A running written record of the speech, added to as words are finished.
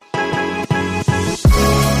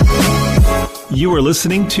You are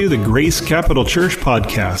listening to the Grace Capital Church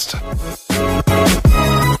podcast.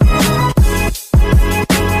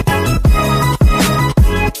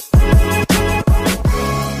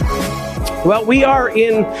 Well, we are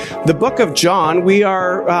in the book of John. We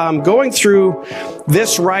are going through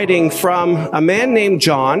this writing from a man named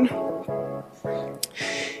John.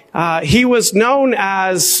 He was known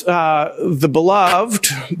as the beloved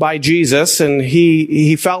by Jesus, and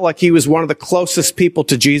he felt like he was one of the closest people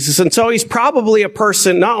to Jesus. And so he's probably a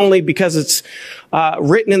person, not only because it's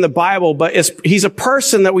written in the Bible, but he's a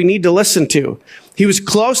person that we need to listen to. He was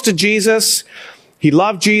close to Jesus. He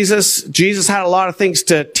loved Jesus. Jesus had a lot of things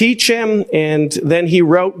to teach him, and then he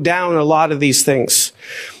wrote down a lot of these things.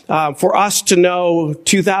 For us to know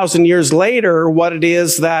 2,000 years later what it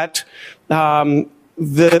is that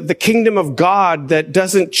the kingdom of God that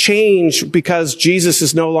doesn't change because Jesus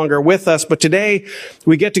is no longer with us. But today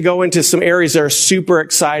we get to go into some areas that are super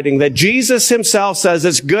exciting, that Jesus himself says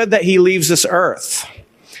it's good that he leaves this earth.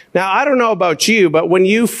 Now, I don't know about you, but when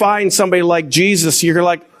you find somebody like Jesus, you're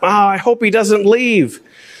like, oh, I hope he doesn't leave.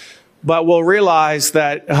 But we'll realize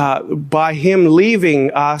that by him leaving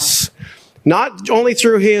us, not only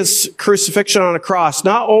through his crucifixion on a cross,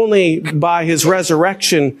 not only by his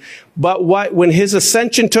resurrection, but when his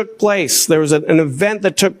ascension took place, there was an event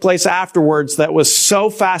that took place afterwards that was so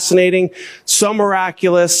fascinating, so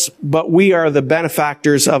miraculous, but we are the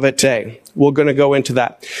benefactors of it today. We're going to go into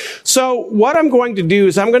that. So what I'm going to do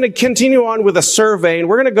is I'm going to continue on with a survey, and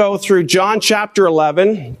we're going to go through John chapter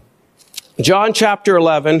 11. John chapter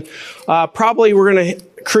 11. Probably we're going to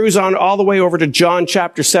cruise on all the way over to John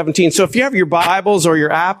chapter 17. So if you have your Bibles or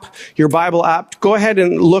your Bible app, go ahead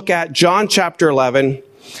and look at John chapter 11.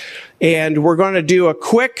 And we're going to do a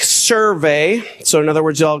quick survey. So in other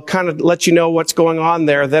words, I'll kind of let you know what's going on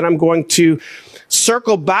there. Then I'm going to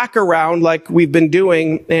circle back around like we've been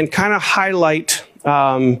doing and kind of highlight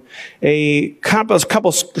a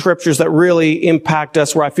couple scriptures that really impact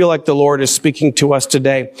us, where I feel like the Lord is speaking to us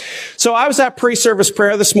today. So I was at pre-service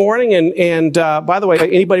prayer this morning, and by the way,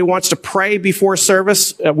 anybody wants to pray before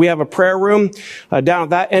service, we have a prayer room down at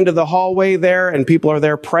that end of the hallway there, and people are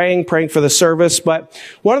there praying for the service. But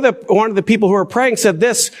one of the people who are praying said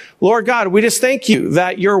this: Lord God, we just thank you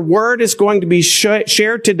that your word is going to be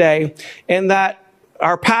shared today, and that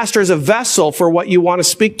our pastor is a vessel for what you want to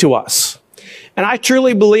speak to us. And I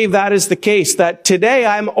truly believe that is the case, that today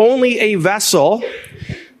I'm only a vessel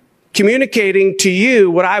communicating to you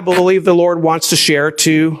what I believe the Lord wants to share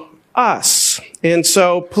to us. And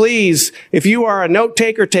so please, if you are a note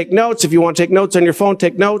taker, take notes. If you want to take notes on your phone,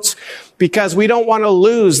 take notes, because we don't want to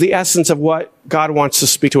lose the essence of what God wants to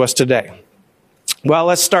speak to us today. Well,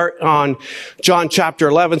 let's start on John chapter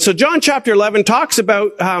 11. So John chapter 11 talks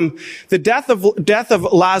about the death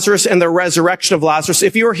of Lazarus and the resurrection of Lazarus.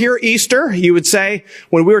 If you were here Easter, you would say,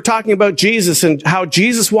 when we were talking about Jesus and how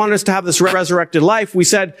Jesus wanted us to have this resurrected life, we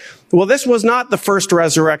said, well, this was not the first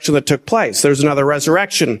resurrection that took place. There's another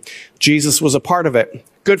resurrection. Jesus was a part of it.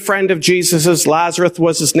 Good friend of Jesus's, Lazarus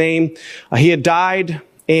was his name. He had died,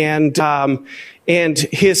 and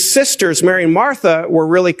his sisters, Mary and Martha, were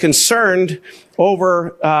really concerned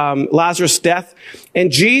over Lazarus' death. And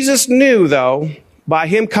Jesus knew, though, by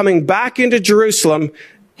him coming back into Jerusalem,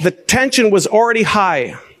 the tension was already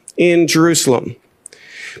high in Jerusalem,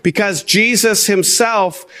 because Jesus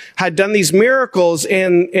himself had done these miracles,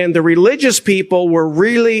 and the religious people were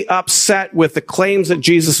really upset with the claims that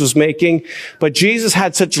Jesus was making. But Jesus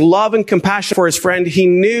had such love and compassion for his friend. He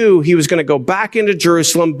knew he was going to go back into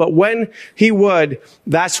Jerusalem, but when he would,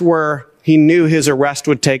 that's where he knew his arrest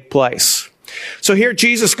would take place. So here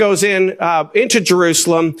Jesus goes into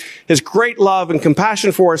Jerusalem, his great love and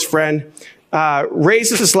compassion for his friend,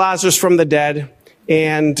 raises Lazarus from the dead.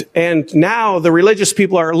 And now the religious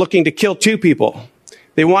people are looking to kill two people.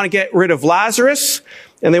 They want to get rid of Lazarus,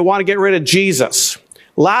 and they want to get rid of Jesus.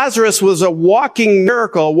 Lazarus was a walking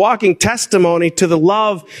miracle, a walking testimony to the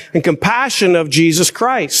love and compassion of Jesus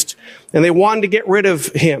Christ. And they wanted to get rid of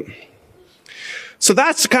him. So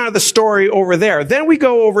that's kind of the story over there. Then we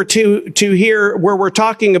go over to here where we're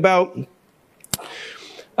talking about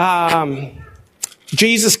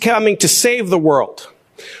Jesus coming to save the world.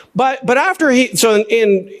 But after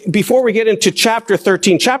before we get into chapter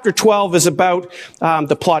 13, chapter 12 is about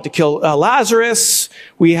the plot to kill Lazarus.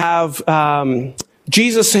 We have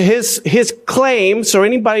Jesus, his claim. So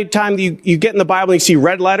time you get in the Bible and you see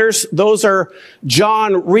red letters, those are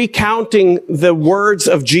John recounting the words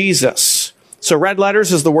of Jesus. So red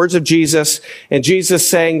letters is the words of Jesus, and Jesus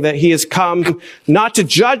saying that he has come not to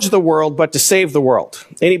judge the world, but to save the world.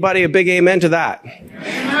 Anybody a big amen to that?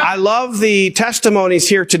 Amen. I love the testimonies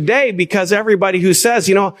here today because everybody who says,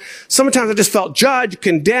 sometimes I just felt judged,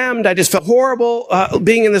 condemned, I just felt horrible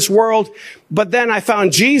being in this world, but then I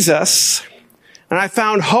found Jesus, and I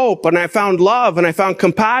found hope, and I found love, and I found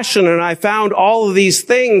compassion, and I found all of these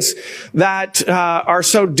things that are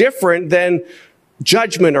so different than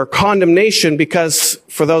judgment or condemnation, because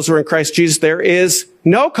for those who are in Christ Jesus, there is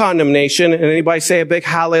no condemnation. And anybody say a big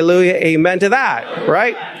hallelujah, amen to that,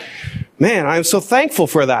 right? Man, I'm so thankful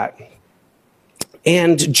for that.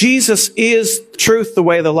 And Jesus is truth, the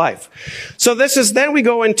way, the life. So then we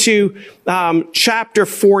go into chapter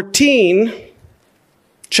 14.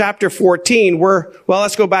 Chapter 14,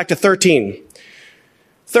 let's go back to 13.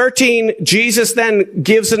 13, Jesus then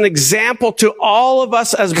gives an example to all of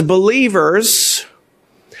us as believers,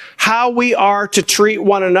 how we are to treat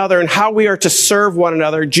one another and how we are to serve one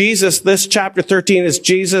another. This chapter 13 is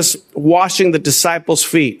Jesus washing the disciples'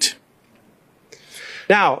 feet.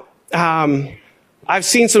 Now, I've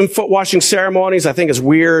seen some foot washing ceremonies. I think it's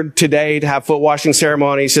weird today to have foot washing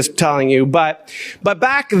ceremonies, just telling you. But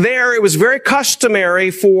back there, it was very customary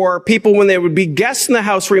for people when they would be guests in the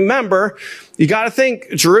house. Remember, you got to think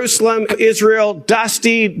Jerusalem, Israel,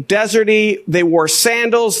 dusty, deserty. They wore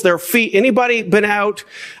sandals, their feet. Anybody been out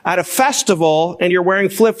at a festival and you're wearing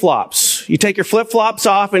flip-flops? You take your flip-flops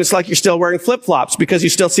off and it's like you're still wearing flip-flops because you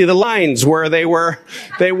still see the lines where they were,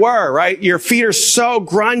 right? Your feet are so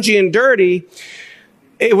grungy and dirty.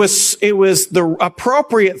 It was the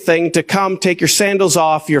appropriate thing to come take your sandals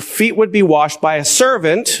off. Your feet would be washed by a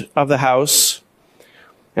servant of the house.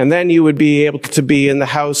 And then you would be able to be in the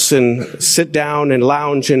house and sit down and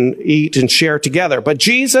lounge and eat and share together. But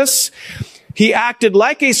Jesus, he acted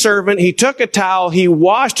like a servant. He took a towel. He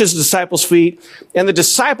washed his disciples' feet. And the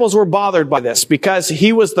disciples were bothered by this because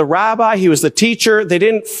he was the rabbi. He was the teacher. They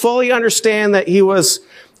didn't fully understand that he was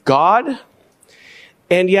God.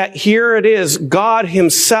 And yet here it is, God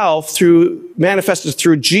himself, manifested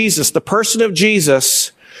through Jesus, the person of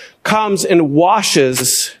Jesus, comes and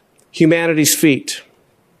washes humanity's feet.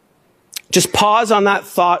 Just pause on that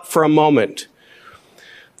thought for a moment.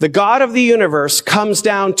 The God of the universe comes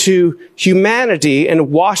down to humanity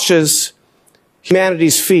and washes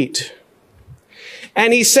humanity's feet.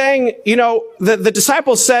 And he's saying, the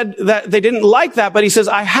disciples said that they didn't like that, but he says,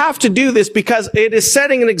 I have to do this because it is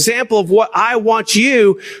setting an example of what I want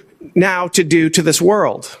you now to do to this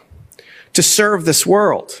world, to serve this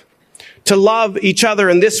world, to love each other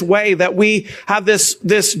in this way, that we have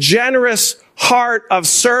this generous heart of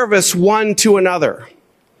service one to another.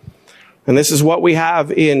 And this is what we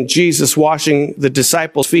have in Jesus washing the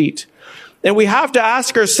disciples' feet. And we have to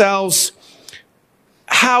ask ourselves,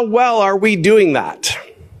 how well are we doing that?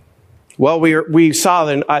 Well, we saw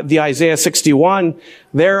in the Isaiah 61,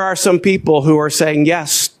 there are some people who are saying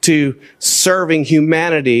yes to serving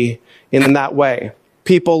humanity in that way.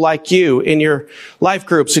 People like you in your life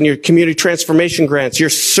groups, in your community transformation grants, you're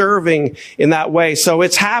serving in that way. So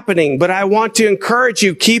it's happening. But I want to encourage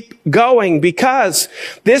you, keep going, because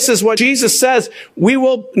this is what Jesus says. We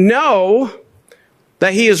will know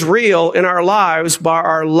that he is real in our lives by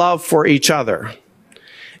our love for each other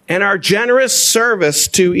and our generous service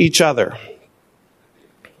to each other.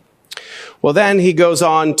 Well, then he goes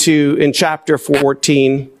on in chapter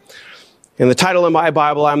 14, in the title of my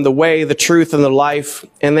Bible, I'm the way, the truth, and the life.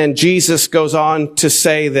 And then Jesus goes on to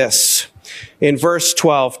say this in verse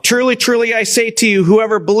 12. Truly, truly, I say to you,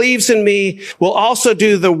 whoever believes in me will also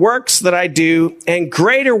do the works that I do, and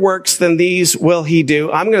greater works than these will he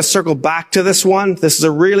do. I'm going to circle back to this one. This is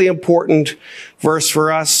a really important verse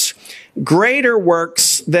for us. Greater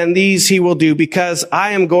works than these he will do, because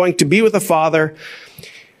I am going to be with the Father.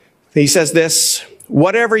 He says this,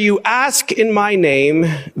 whatever you ask in my name,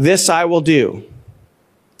 this I will do.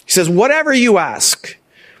 He says, whatever you ask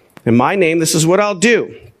in my name, this is what I'll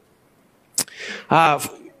do.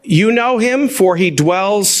 You know him, for he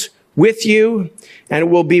dwells with you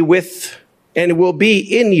and will be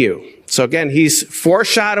in you. So again, he's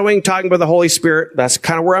foreshadowing, talking about the Holy Spirit. That's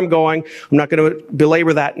kind of where I'm going. I'm not going to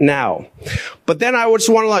belabor that now. But then I just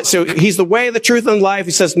want to so he's the way, the truth, and life.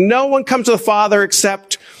 He says, no one comes to the Father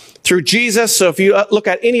except through Jesus. So if you look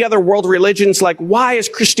at any other world religions, like, why is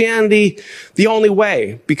Christianity the only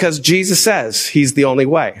way? Because Jesus says he's the only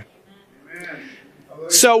way. Amen.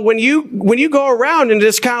 So when you go around and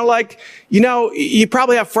just kind of like, you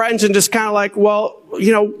probably have friends and just kind of like, well,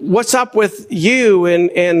 what's up with you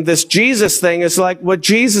and this Jesus thing? Is like, well,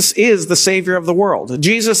 Jesus is the Savior of the world.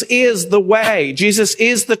 Jesus is the way. Jesus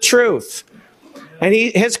is the truth. And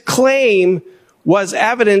his claim was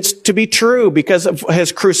evidenced to be true because of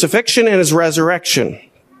his crucifixion and his resurrection.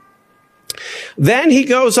 Then he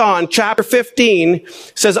goes on, chapter 15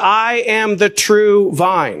 says, I am the true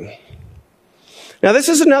vine. Now, this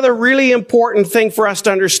is another really important thing for us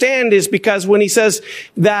to understand, is because when he says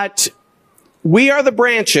that we are the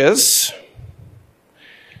branches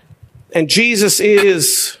and Jesus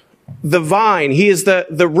is the vine, he is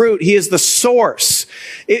the root, he is the source.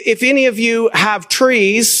 If any of you have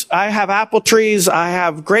trees, I have apple trees, I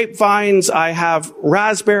have grapevines, I have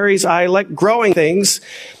raspberries, I like growing things.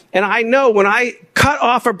 And I know when I cut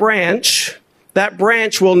off a branch, that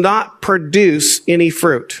branch will not produce any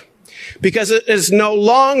fruit because it is no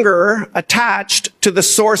longer attached to the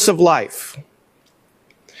source of life.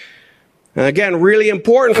 And again, really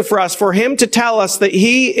important for us, for him to tell us that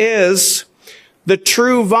he is the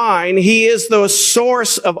true vine. He is the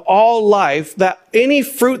source of all life, that any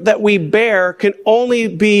fruit that we bear can only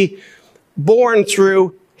be born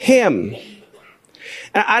through him.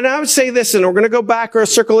 And I would say this, and we're going to go back or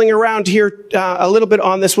circling around here a little bit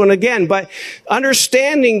on this one again, but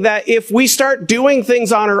understanding that if we start doing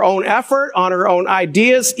things on our own effort, on our own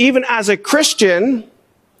ideas, even as a Christian,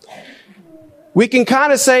 we can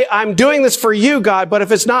kind of say, I'm doing this for you, God, but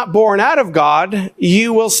if it's not born out of God,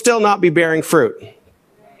 you will still not be bearing fruit.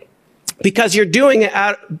 Because you're doing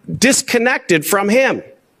it disconnected from him.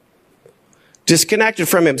 Disconnected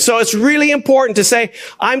from him. So it's really important to say,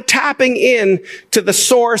 I'm tapping in to the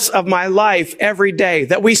source of my life every day.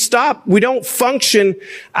 That we don't function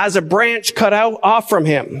as a branch cut out off from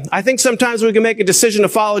him. I think sometimes we can make a decision to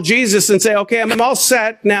follow Jesus and say, okay, I'm all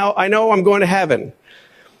set. Now I know I'm going to heaven.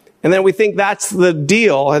 And then we think that's the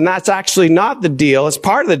deal. And that's actually not the deal. It's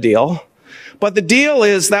part of the deal. But the deal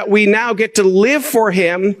is that we now get to live for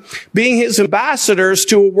him, being his ambassadors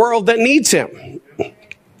to a world that needs him.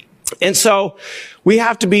 And so we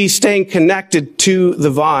have to be staying connected to the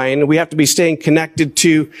vine. We have to be staying connected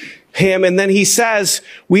to him. And then he says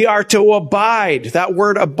we are to abide. That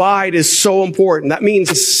word abide is so important. That means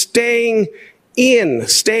staying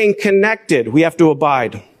staying connected. We have to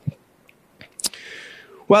abide.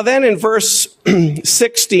 Well, then in verse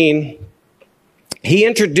 16, he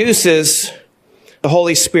introduces the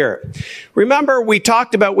Holy Spirit. Remember, we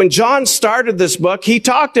talked about when John started this book, he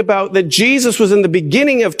talked about that Jesus was in the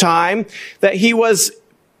beginning of time, that he was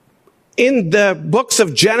in the books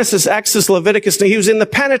of Genesis, Exodus, Leviticus, and he was in the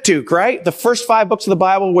Pentateuch, right? The first 5 books of the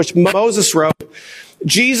Bible, which Moses wrote.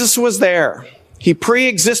 Jesus was there. He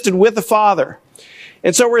pre-existed with the Father.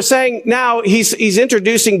 And so we're saying now he's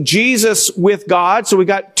introducing Jesus with God. So we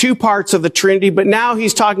got 2 parts of the Trinity, but now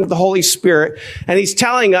he's talking with the Holy Spirit, and he's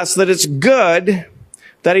telling us that it's good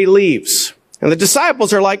that he leaves. And the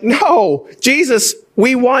disciples are like, no, Jesus,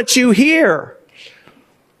 we want you here.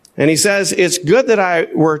 And he says, it's good that I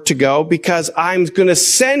were to go because I'm going to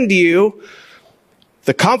send you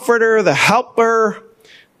the Comforter, the Helper.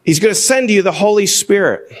 He's going to send you the Holy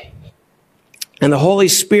Spirit. And the Holy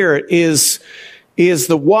Spirit is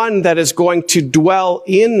the one that is going to dwell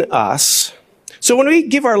in us. So when we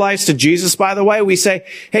give our lives to Jesus, by the way, we say,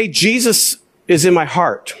 hey, Jesus is in my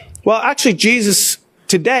heart. Well, actually, Jesus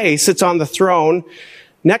today sits on the throne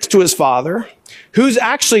next to his Father, who's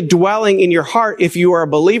actually dwelling in your heart if you are a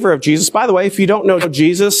believer of Jesus. By the way, if you don't know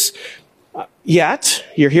Jesus yet,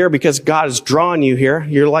 you're here because God has drawn you here.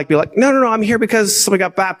 You're like, no, I'm here because somebody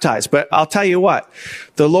got baptized. But I'll tell you what,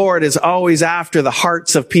 the Lord is always after the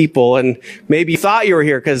hearts of people. And maybe you thought you were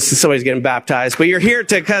here because somebody's getting baptized, but you're here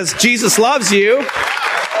because Jesus loves you.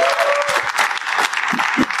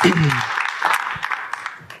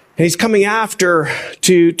 And he's coming after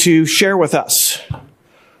to share with us.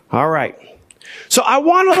 All right. So I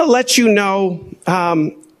want to let you know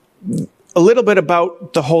a little bit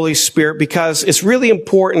about the Holy Spirit, because it's really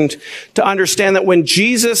important to understand that when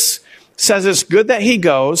Jesus says it's good that he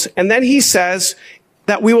goes, and then he says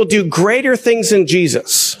that we will do greater things in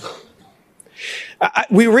Jesus.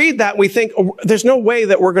 We read that, we think, oh, there's no way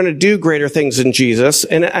that we're going to do greater things in Jesus.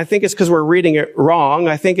 And I think it's because we're reading it wrong.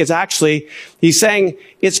 I think it's actually, he's saying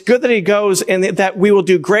it's good that he goes and that we will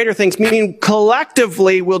do greater things, meaning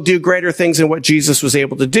collectively we'll do greater things than what Jesus was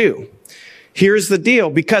able to do. Here's the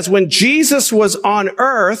deal, because when Jesus was on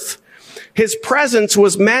earth, his presence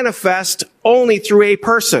was manifest only through a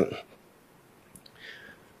person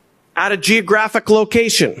at a geographic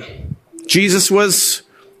location. Jesus was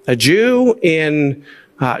a Jew in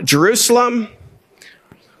Jerusalem.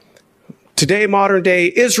 Today, modern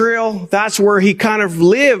day Israel, that's where he kind of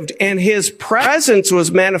lived, and his presence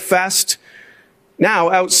was manifest now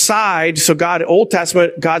outside. So God, Old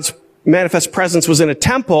Testament, God's manifest presence was in a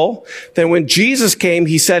temple. Then when Jesus came,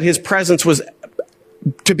 he said his presence was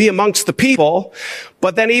to be amongst the people.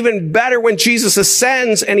 But then even better, when Jesus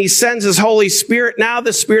ascends and he sends his Holy Spirit, now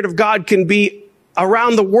the Spirit of God can be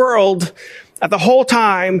around the world at the whole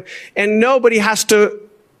time, and nobody has to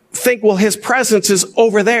think, well, his presence is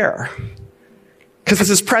over there, because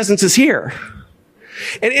his presence is here.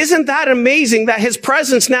 And isn't that amazing that his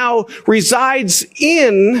presence now resides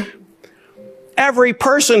in every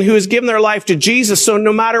person who has given their life to Jesus? So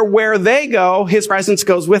no matter where they go, his presence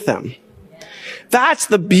goes with them. That's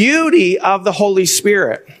the beauty of the Holy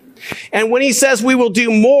Spirit. And when he says we will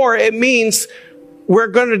do more, it means we're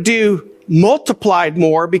going to do multiplied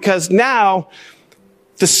more, because now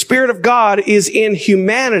the Spirit of God is in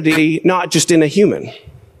humanity, not just in a human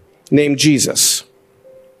named Jesus.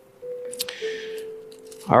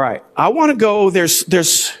 All right. I want to go, this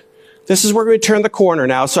is where we turn the corner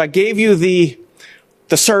now. So I gave you the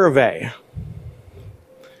survey. And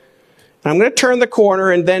I'm going to turn the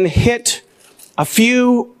corner and then hit a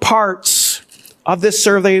few parts of this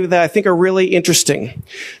survey that I think are really interesting.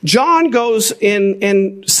 John goes in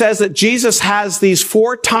and says that Jesus has these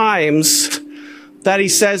 4 times that he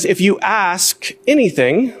says, if you ask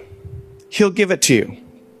anything, he'll give it to you.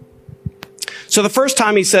 So the first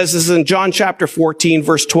time he says this is in John chapter 14,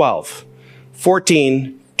 verse 12.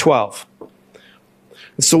 14:12.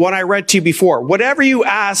 It's the one I read to you before. Whatever you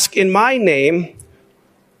ask in my name,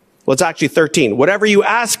 well, it's actually 13. Whatever you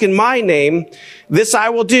ask in my name, this I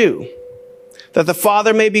will do, that the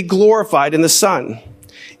Father may be glorified in the Son.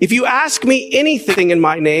 If you ask me anything in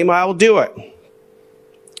my name, I will do it.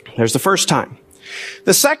 There's the first time.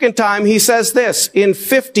 The second time he says this in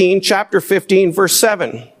chapter 15, verse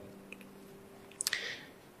 7.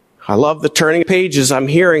 I love the turning pages. I'm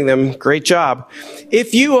hearing them. Great job.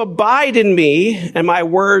 If you abide in me and my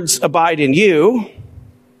words abide in you,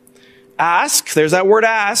 ask, there's that word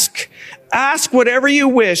ask whatever you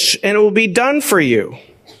wish and it will be done for you.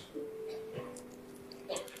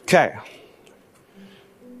 Okay.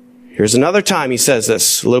 Here's another time he says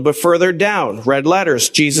this, a little bit further down, red letters,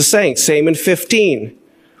 Jesus saying, same in 15.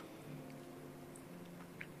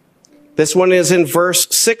 This one is in verse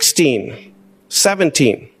 16,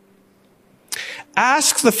 17.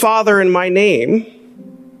 Ask the Father in my name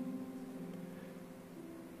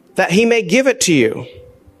that he may give it to you.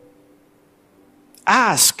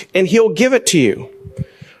 Ask and he'll give it to you.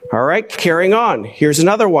 All right, carrying on. Here's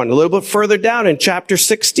another one, a little bit further down in chapter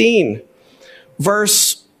 16,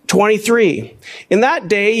 verse 23. In that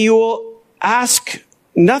day you will ask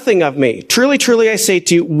nothing of me. Truly, truly, I say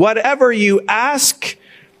to you, whatever you ask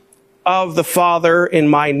of the Father in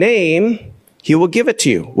my name, he will give it to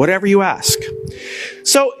you, whatever you ask.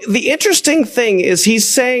 So the interesting thing is he's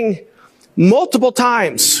saying multiple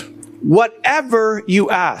times, whatever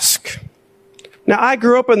you ask. Now, I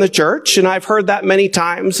grew up in the church, and I've heard that many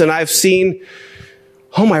times, and I've seen,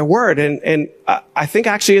 oh my word, and I think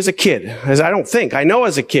actually as a kid, I know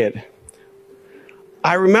as a kid,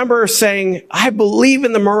 I remember saying, I believe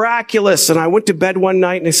in the miraculous, and I went to bed one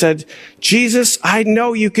night and I said, Jesus, I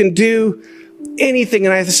know you can do anything.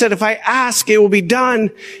 And I said, if I ask, it will be done.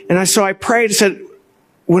 And so I prayed and said,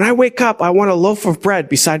 when I wake up, I want a loaf of bread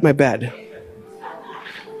beside my bed.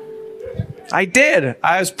 I did.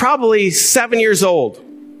 I was probably 7 years old,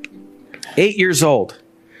 8 years old.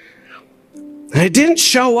 And it didn't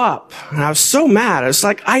show up. And I was so mad. I was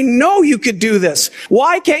like, I know you could do this.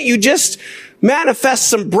 Why can't you just manifest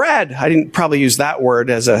some bread? I didn't probably use that word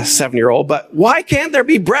as a 7-year-old, but why can't there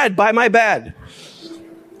be bread by my bed?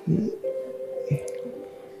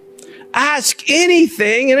 Ask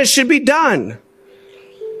anything and it should be done.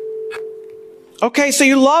 Okay, so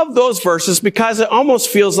you love those verses because it almost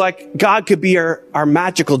feels like God could be our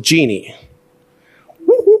magical genie.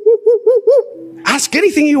 Ask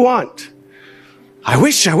anything you want. I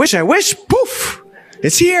wish, poof,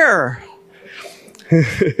 it's here.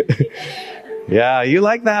 Yeah, you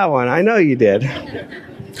like that one. I know you did.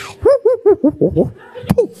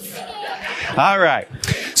 All right.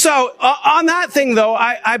 So on that thing, though,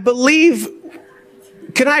 I believe,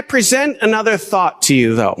 can I present another thought to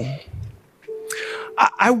you, though?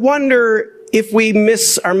 I wonder if we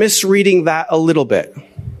are misreading that a little bit.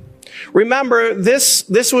 Remember,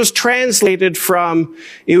 this was translated from,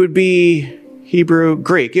 it would be Hebrew,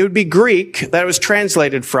 Greek. It would be Greek that it was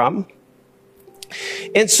translated from.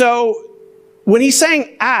 And so when he's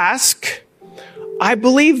saying ask, I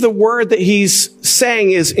believe the word that he's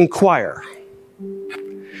saying is inquire.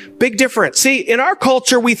 Big difference. See, in our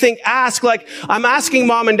culture, we think ask like, I'm asking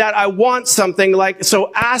mom and dad, I want something, like,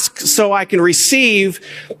 so ask so I can receive,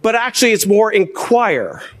 but actually it's more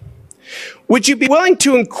inquire. Would you be willing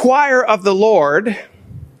to inquire of the Lord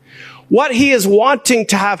what he is wanting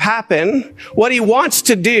to have happen, what he wants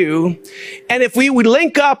to do. And if we would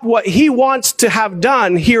link up what he wants to have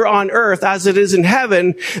done here on earth as it is in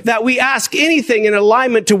heaven, that we ask anything in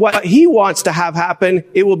alignment to what he wants to have happen,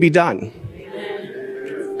 it will be done.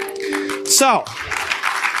 So,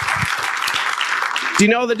 do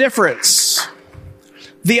you know the difference?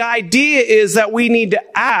 The idea is that we need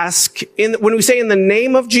to ask, when we say in the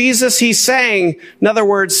name of Jesus, he's saying, in other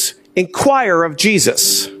words, inquire of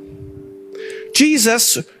Jesus.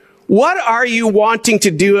 Jesus, what are you wanting to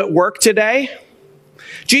do at work today?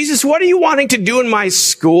 Jesus, what are you wanting to do in my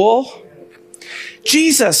school?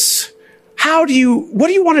 Jesus, what do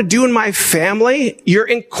you want to do in my family? You're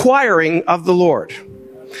inquiring of the Lord.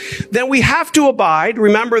 Then we have to abide.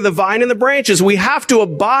 Remember the vine and the branches. We have to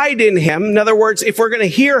abide in him. In other words, if we're going to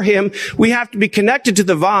hear him, we have to be connected to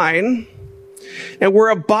the vine. And we're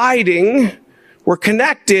abiding. We're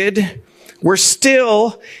connected. We're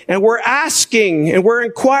still. And we're asking and we're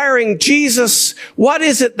inquiring, Jesus, what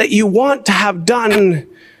is it that you want to have done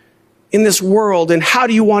in this world? And how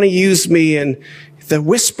do you want to use me? And the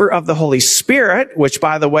whisper of the Holy Spirit, which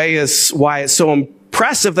by the way is why it's so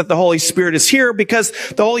impressive that the Holy Spirit is here, because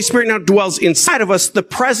the Holy Spirit now dwells inside of us. The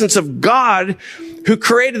presence of God who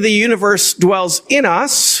created the universe dwells in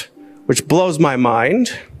us, which blows my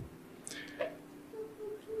mind.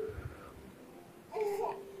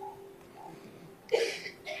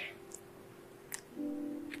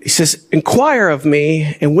 He says, inquire of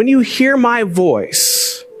me, and when you hear my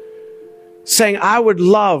voice saying, I would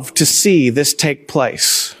love to see this take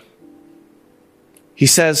place, he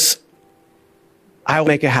says, I'll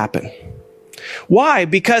make it happen. Why?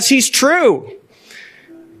 Because he's true.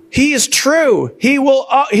 He is true. He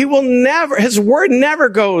will never, his word never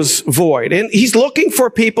goes void. And he's looking for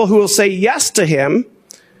people who will say yes to him,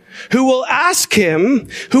 who will ask him,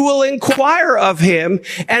 who will inquire of him,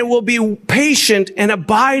 and will be patient and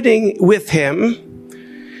abiding with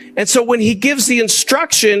him. And so when he gives the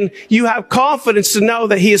instruction, you have confidence to know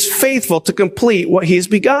that he is faithful to complete what he has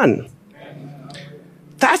begun.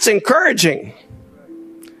 That's encouraging.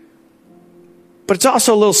 But it's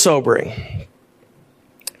also a little sobering,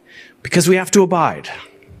 because we have to abide.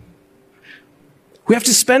 We have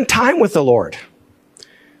to spend time with the Lord.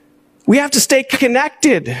 We have to stay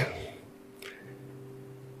connected.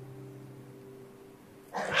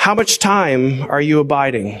 How much time are you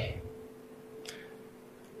abiding?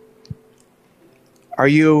 Are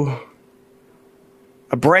you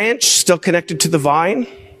a branch still connected to the vine?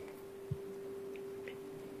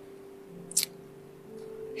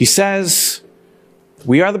 He says,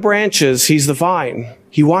 we are the branches, he's the vine.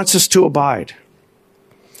 He wants us to abide.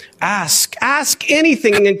 Ask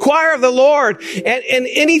anything, inquire of the Lord, and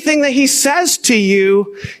anything that he says to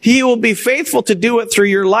you, he will be faithful to do it through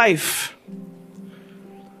your life.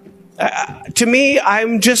 To me,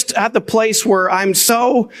 I'm just at the place where I'm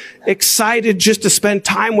so excited just to spend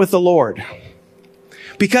time with the Lord.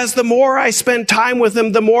 Because the more I spend time with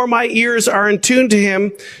him, the more my ears are in tune to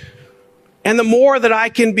him, and the more that I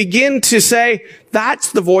can begin to say,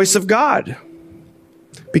 that's the voice of God.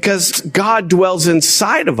 Because God dwells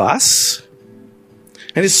inside of us,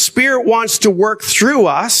 and his Spirit wants to work through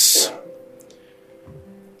us.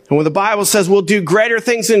 And when the Bible says we'll do greater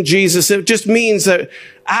things in Jesus, it just means that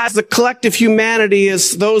as the collective humanity,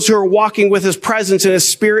 as those who are walking with his presence and his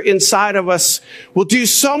Spirit inside of us, will do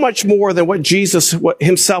so much more than what Jesus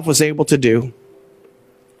himself was able to do.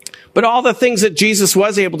 But all the things that Jesus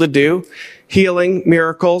was able to do, healing,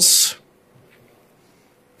 miracles,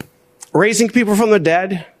 raising people from the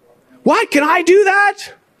dead. What? Can I do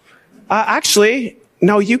that? Actually,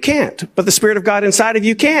 no, you can't. But the Spirit of God inside of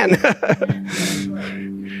you can.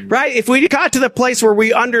 Right? If we got to the place where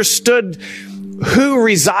we understood who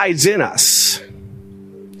resides in us,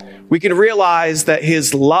 we can realize that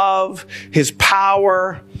his love, his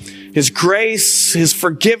power, his grace, his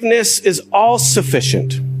forgiveness is all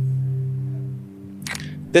sufficient.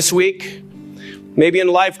 This week, maybe in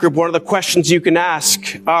Life Group, one of the questions you can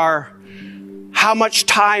ask are, how much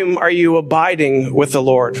time are you abiding with the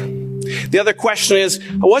Lord? The other question is,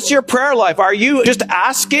 what's your prayer life? Are you just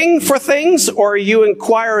asking for things, or are you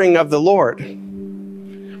inquiring of the Lord?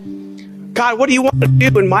 God, what do you want to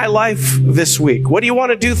do in my life this week? What do you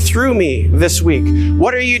want to do through me this week?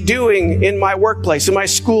 What are you doing in my workplace, in my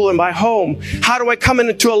school, in my home? How do I come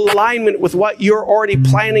into alignment with what you're already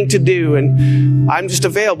planning to do? And I'm just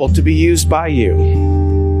available to be used by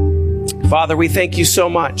you. Father, we thank you so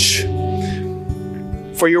much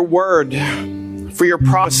for your word, for your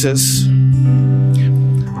promises.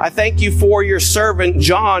 I thank you for your servant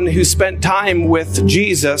John, who spent time with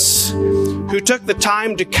Jesus, who took the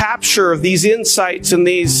time to capture these insights and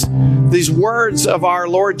these these words of our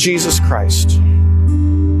Lord Jesus Christ.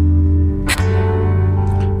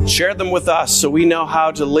 Share them with us so we know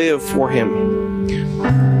how to live for Him.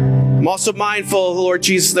 I'm also mindful, Lord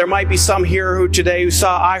Jesus, there might be some here who today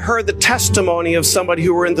I heard the testimony of somebody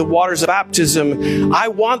who were in the waters of baptism. I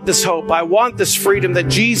want this hope. I want this freedom that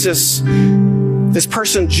Jesus, this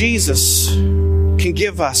person Jesus, can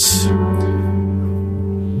give us.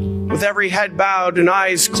 With every head bowed and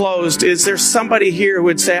eyes closed, is there somebody here who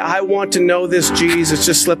would say, I want to know this Jesus?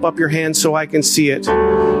 Just slip up your hand so I can see it.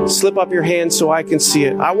 Slip up your hand so I can see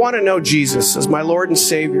it. I want to know Jesus as my Lord and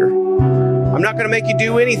Savior. I'm not going to make you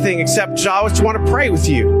do anything except I just want to pray with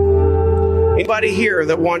you. Anybody here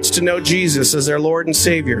that wants to know Jesus as their Lord and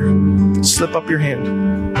Savior, slip up your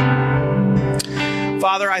hand.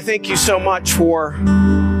 Father, I thank you so much for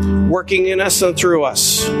working in us and through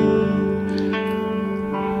us.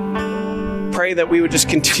 Pray that we would just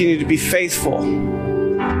continue to be faithful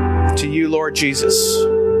to you, Lord Jesus,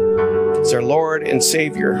 as our Lord and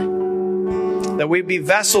Savior. That we be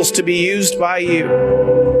vessels to be used by you.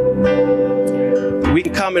 We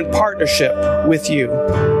can come in partnership with you.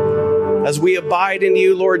 As we abide in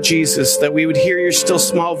you, Lord Jesus, that we would hear your still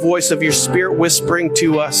small voice of your Spirit whispering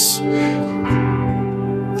to us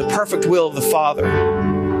the perfect will of the Father.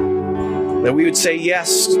 That we would say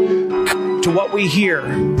yes to what we hear.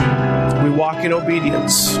 We walk in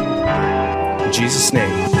obedience. In Jesus'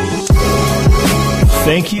 name.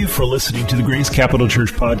 Thank you for listening to the Grace Capital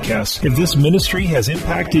Church podcast. If this ministry has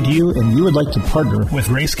impacted you and you would like to partner with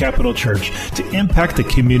Grace Capital Church to impact the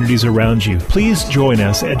communities around you, please join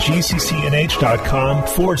us at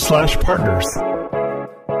gccnh.com/partners.